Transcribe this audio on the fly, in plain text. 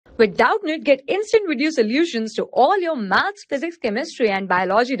With Doubtnut, get instant video solutions to all your maths, physics, chemistry, and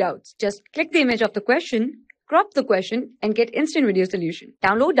biology doubts. Just click the image of the question, crop the question, and get instant video solution.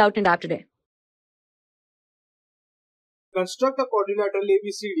 Download Doubtnut app today. Construct a quadrilateral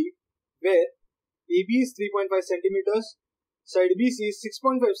ABCD where AB is 3.5 centimeters, side BC is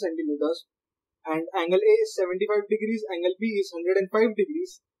 6.5 centimeters, and angle A is 75 degrees, angle B is 105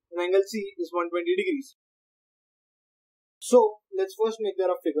 degrees, and angle C is 120 degrees. So, let's first make the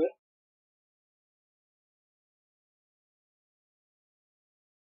rough figure.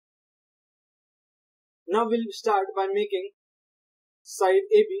 Now we'll start by making side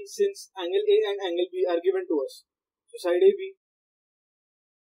AB since angle A and angle B are given to us. So side AB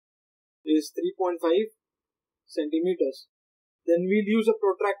is 3.5 centimeters. Then we'll use a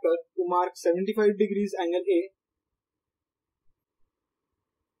protractor to mark 75 degrees angle A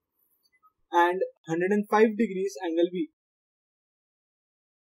and 105 degrees angle B.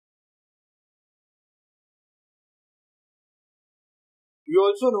 We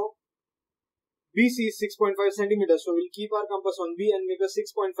also know BC is 6.5 centimeters, so we'll keep our compass on B and make a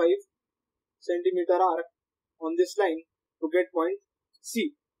 6.5 centimeter arc on this line to get point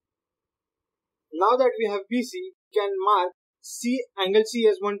C. Now that we have BC, we can mark angle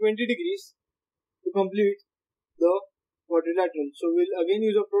C as 120 degrees to complete the quadrilateral. So we'll again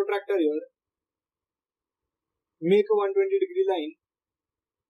use a protractor here, make a 120 degree line,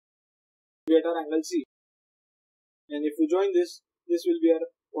 get our angle C. And if we join this will be our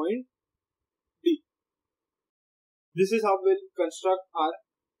point D. This is how we'll construct our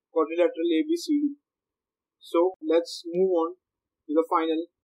quadrilateral ABCD. So let's move on to the final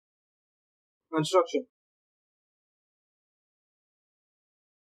construction.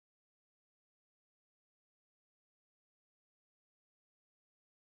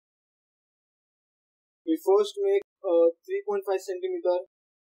 We first make a 3.5 centimeter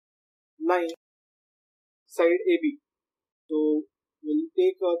line side AB. So we'll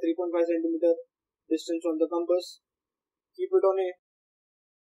take a 3.5 centimeter distance on the compass, keep it on A,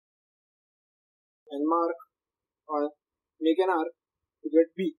 and mark or make an arc to get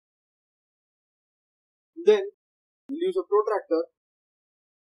B. Then we'll use a protractor,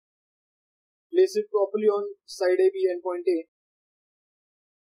 place it properly on side AB and point A,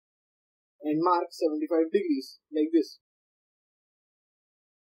 and mark 75 degrees like this.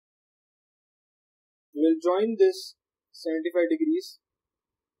 We'll join this 75 degrees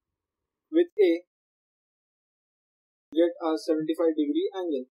with A, get a 75 degree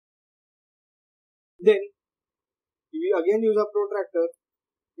angle. Then we again use a protractor,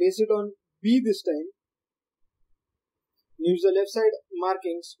 place it on B this time, use the left side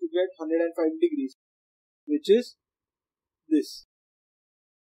markings to get 105 degrees, which is this.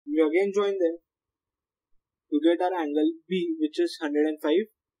 We again join them to get our angle B, which is 105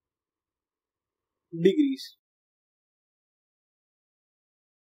 degrees.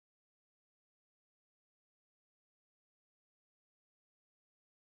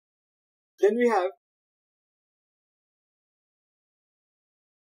 Then we have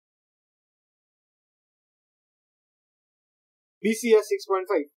BC as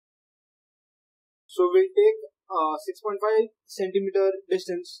 6.5. So we'll take 6.5 centimeter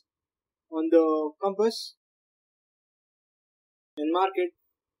distance on the compass and mark it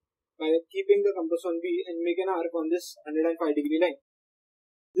by keeping the compass on B and make an arc on this 105 degree line.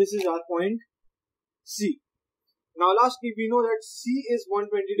 This is our point C. Now lastly, we know that C is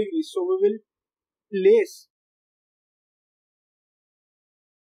 120 degrees, so we will place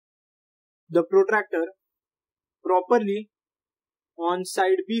the protractor properly on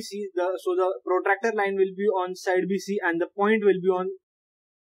side BC. So the protractor line will be on side BC and the point will be on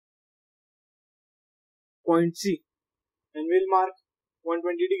point C, and we'll mark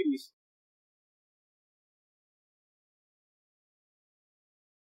 120 degrees.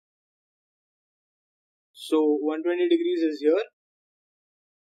 So 120 degrees is here,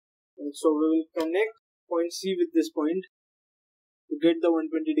 and so we will connect point C with this point to get the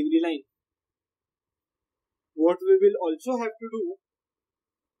 120 degree line. What we will also have to do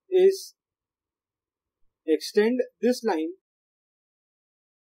is extend this line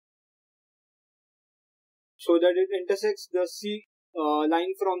so that it intersects the C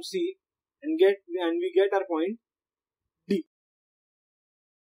line from C and we get our point D.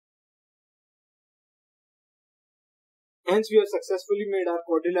 Hence, we have successfully made our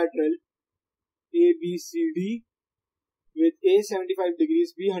quadrilateral ABCD with A 75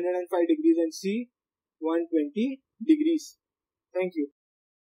 degrees, B 105 degrees, and C 120 degrees. Thank you.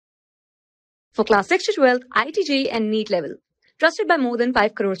 For class 6 to 12, IIT JEE and NEET level. Trusted by more than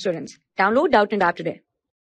 5 crore students. Download Doubtnut app today.